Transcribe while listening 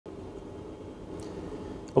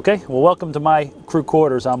Okay, well, welcome to my crew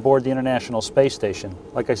quarters on board the International Space Station.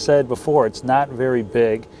 Like I said before, it's not very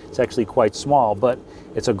big. It's actually quite small, but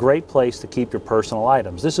it's a great place to keep your personal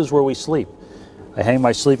items. This is where we sleep. I hang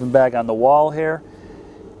my sleeping bag on the wall here,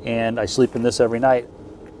 and I sleep in this every night.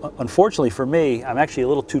 Unfortunately for me, I'm actually a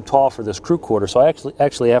little too tall for this crew quarter, so I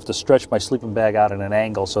actually have to stretch my sleeping bag out at an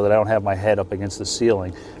angle so that I don't have my head up against the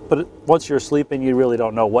ceiling. But once you're sleeping, you really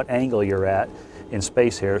don't know what angle you're at in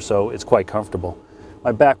space here, so it's quite comfortable.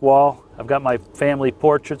 My back wall, I've got my family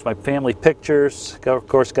portraits, my family pictures. Of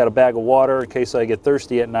course, got a bag of water in case I get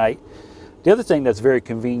thirsty at night. The other thing that's very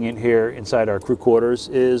convenient here inside our crew quarters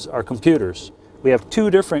is our computers. We have two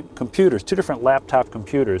different computers, two different laptop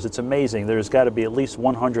computers. It's amazing. There's got to be at least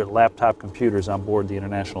 100 laptop computers on board the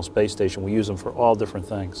International Space Station. We use them for all different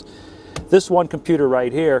things. This one computer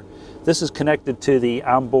right here, this is connected to the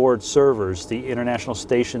onboard servers, the International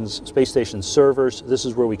Space Station servers. This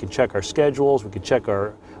is where we can check our schedules, we can check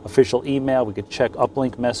our official email, we can check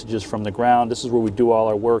uplink messages from the ground. This is where we do all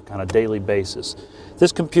our work on a daily basis.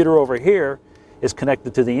 This computer over here is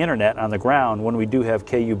connected to the internet on the ground when we do have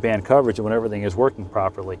KU band coverage and when everything is working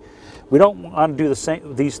properly. We don't want to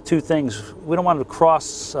do these two things. We don't want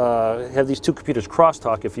to have these two computers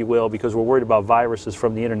crosstalk, if you will, because we're worried about viruses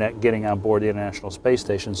from the internet getting on board the International Space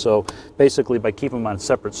Station. So basically, by keeping them on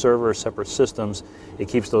separate servers, separate systems, it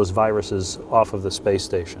keeps those viruses off of the space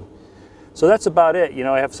station. So that's about it. You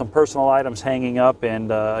know, I have some personal items hanging up,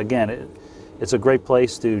 and again, it's a great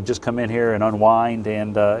place to just come in here and unwind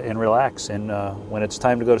and relax. And when it's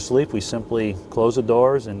time to go to sleep, we simply close the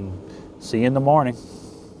doors and see you in the morning.